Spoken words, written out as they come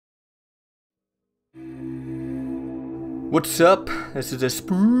What's up? This is a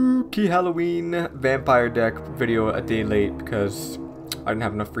spooky Halloween vampire deck video a day late because I didn't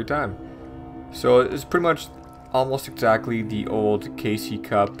have enough free time. So it's pretty much almost exactly the old KC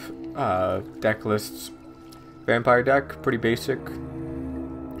Cup deck lists vampire deck. Pretty basic.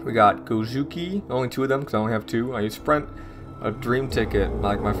 We got Gozuki, only two of them because I only have two. I use Sprint, a dream ticket,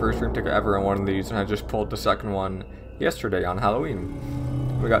 like my first dream ticket ever on one of these, and I just pulled the second one yesterday on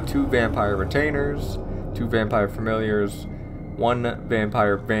Halloween. We got two vampire retainers, two vampire familiars, one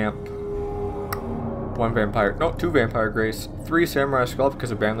vampire vamp, two vampire grace, three samurai skull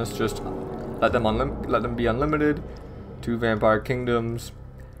because of ban list, just let them be unlimited, two vampire kingdoms,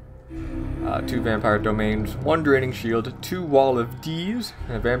 two vampire domains, one draining shield, two wall of D's,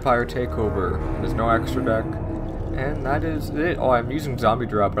 and a vampire takeover. There's no extra deck, and that is it. Oh, I'm using zombie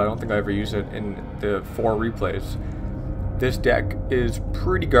drop, but I don't think I ever use it in the 4 replays. This deck is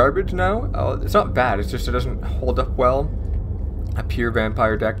pretty garbage now. It's not bad, it's just it doesn't hold up well. A pure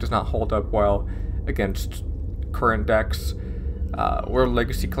vampire deck does not hold up well against current decks. World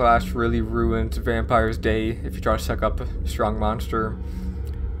Legacy Clash really ruins Vampire's day if you try to suck up a strong monster.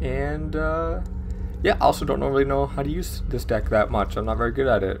 And yeah, I also don't really know how to use this deck that much. I'm not very good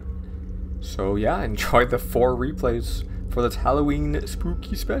at it. So yeah, enjoy the 4 replays for this Halloween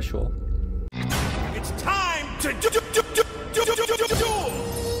spooky special. It's time to duel!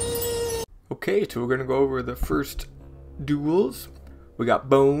 Okay, so we're gonna go over the first duels. We got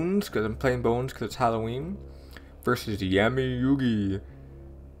Bones, because I'm playing Bones because it's Halloween, versus Yami Yugi.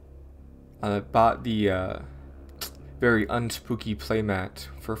 I bought the very unspooky playmat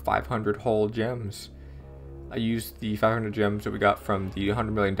for 500 whole gems. I used the 500 gems that we got from the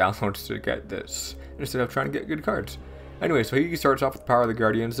 100 million downloads to get this, instead of trying to get good cards. Anyway, so he starts off with Power of the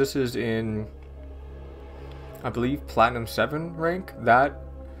Guardians. This is in, I believe, Platinum 7 rank, that,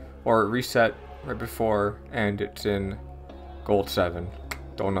 or reset right before, and it's in Gold 7.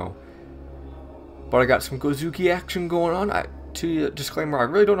 Don't know. But I got some Gozuki action going on. Disclaimer, I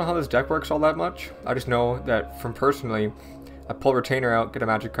really don't know how this deck works all that much. I just know that from personally, I pull Retainer out, get a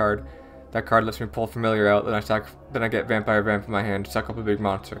magic card. That card lets me pull Familiar out, then I get Vampire Vamp in my hand, suck up a big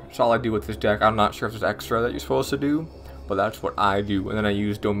monster. That's all I do with this deck. I'm not sure if there's extra that you're supposed to do, but that's what I do. And then I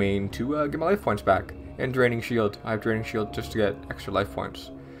use Domain to get my life points back. And Draining Shield. I have Draining Shield just to get extra life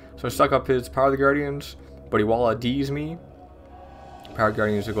points. So I suck up his Power of the Guardians, but he Walla D's me. Power of the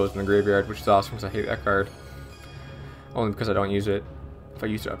Guardians goes in the graveyard, which is awesome because I hate that card. Only because I don't use it. If I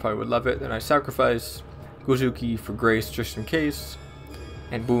used it, I probably would love it. Then I sacrifice Gozuki for Grace just in case.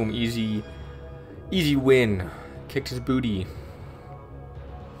 And boom, easy win. Kicked his booty.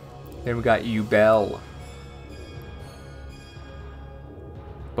 Then we got Ubel.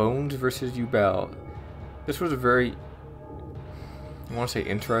 Bones versus Ubel. This was a very, I want to say,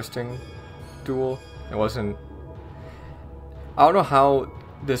 interesting duel. It wasn't, I don't know how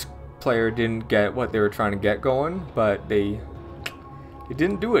this player didn't get what they were trying to get going, but they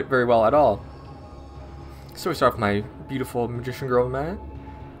didn't do it very well at all. So we start with my beautiful Magician Girl mat.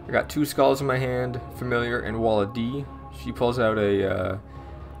 I got 2 skulls in my hand, Familiar and Walla D. She pulls out a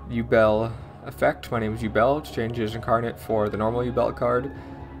Ubel effect. My name is Ubel. Exchanges Incarnate for the normal Ubel card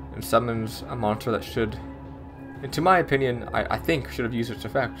and summons a monster that should, and to my opinion, I think should have used its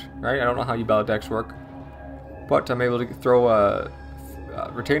effect, right? I don't know how Ubel decks work, but I'm able to throw a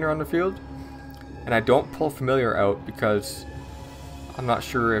Retainer on the field, and I don't pull Familiar out because I'm not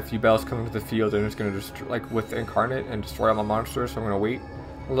sure if Ubel's coming to the field and it's going to just, like with Incarnate, and destroy all my monsters, so I'm going to wait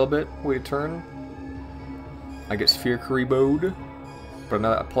a little bit, wait a turn. I get Sphere Karibo'd, but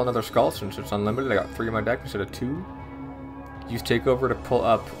I pull another Skull since it's unlimited. I got 3 in my deck instead of 2. Use Takeover to pull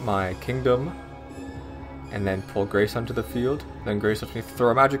up my Kingdom, and then pull Grace onto the field. Then Grace lets me throw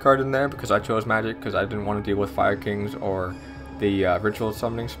a magic card in there because I chose magic because I didn't want to deal with Fire Kings or the ritual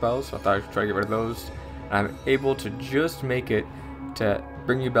summoning spells, so I thought I should try to get rid of those. And I'm able to just make it to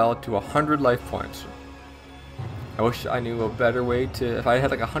bring Ubel to 100 life points. I wish I knew a better way to, if I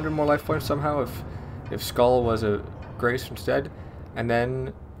had like 100 more life points somehow, if Skull was a Grace instead, and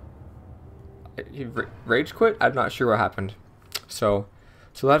then he rage quit. I'm not sure what happened. So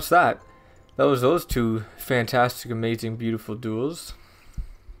that's that. That was those 2 fantastic, amazing, beautiful duels.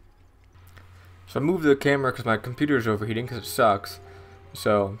 So I moved the camera because my computer is overheating because it sucks.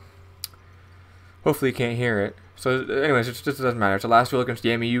 So hopefully you can't hear it. So anyways, it just doesn't matter. It's the last duel against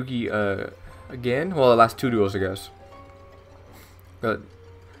Yami Yugi again. Well, the last 2 duels, I guess. But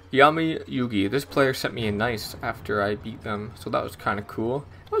Yami Yugi, this player sent me a nice after I beat them, so that was kind of cool.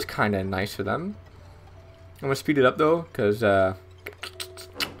 It was kind of nice of them. I'm going to speed it up though, because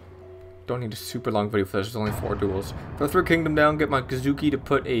don't need a super long video for this. There's only 4 duels. If I throw Kingdom down, get my Gozuki to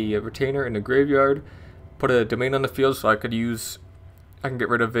put a Retainer in the graveyard. put a domain on the field so I can get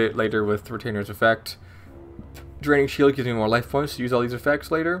rid of it later with Retainer's effect. Draining Shield gives me more life points to use all these effects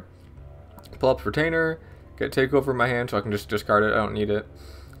later. Pull up Retainer, get Takeover in my hand so I can just discard it, I don't need it.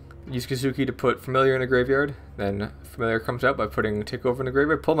 Use Gozuki to put Familiar in the graveyard, then Familiar comes out by putting Takeover in the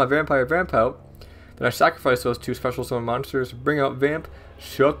graveyard, pull my Vampire Vamp out, then I sacrifice those 2 special summon monsters, bring out Vamp,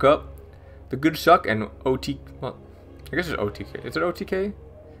 Shuck up the good Shuck, and OT, well, I guess it's OTK, is it OTK?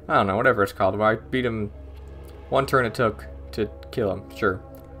 I don't know, whatever it's called, I beat him 1 turn it took to kill him, sure.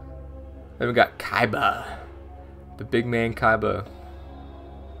 Then we got Kaiba, the big man Kaiba.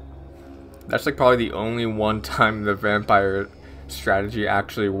 That's like probably the only one time the vampire strategy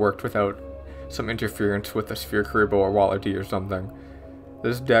actually worked without some interference with a Sphere Kuriboh or Waller D or something.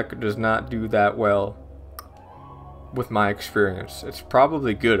 This deck does not do that well with my experience. It's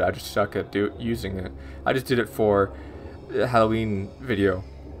probably good, I just suck at using it. I just did it for a Halloween video.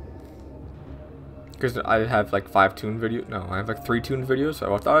 Because I have like 5 tune videos. No, I have like 3 tune videos,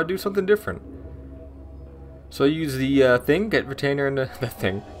 so I thought I'd do something different. So I use the thing, get Retainer in the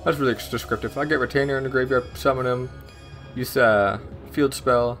thing. That's really descriptive. I get Retainer in the graveyard, summon him, use field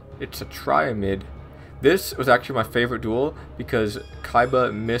spell. It's a Triamid. This was actually my favorite duel because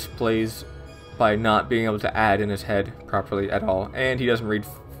Kaiba misplays by not being able to add in his head properly at all, and he doesn't read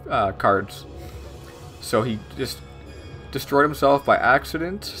cards. So he just destroyed himself by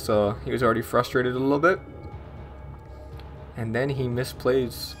accident, so he was already frustrated a little bit. And then he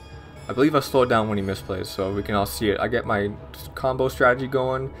misplays. I believe I slowed down when he misplays, so we can all see it. I get my combo strategy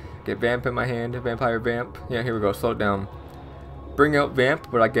going, get Vamp in my hand, Vampire Vamp. Yeah, here we go, slow it down. Bring out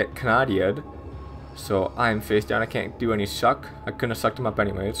Vamp, but I get Canadiad, so I am face down. I can't do any suck. I couldn't have sucked him up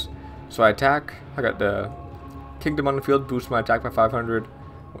anyways. So I attack. I got the Kingdom on the field, boost my attack by 500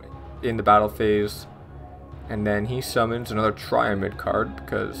 in the battle phase. And then he summons another Triamid card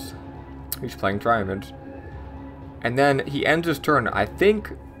because he's playing Triamids. And then he ends his turn, I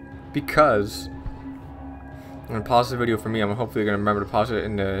think, because I'm gonna pause the video for me. I'm hopefully gonna remember to pause it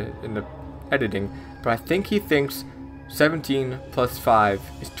in the editing. But I think he thinks 17 plus 5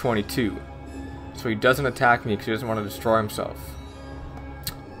 is 22. So he doesn't attack me because he doesn't want to destroy himself.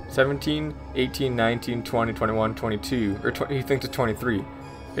 17, 18, 19, 20, 21, 22. Or he thinks it's 23.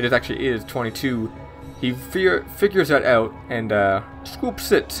 It actually is 22. He figures that out and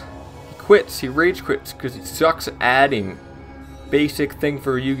scoops it. He quits. He rage quits because he sucks at adding. Basic thing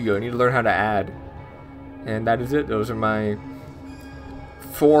for Yu-Gi-Oh! You need to learn how to add. And that is it. Those are my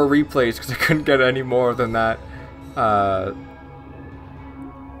 4 replays because I couldn't get any more than that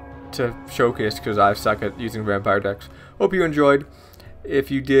to showcase because I suck at using vampire decks. Hope you enjoyed.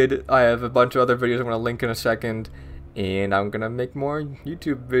 If you did, I have a bunch of other videos I'm going to link in a second. And I'm going to make more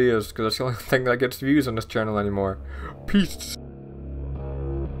YouTube videos because that's the only thing that gets views on this channel anymore. Peace.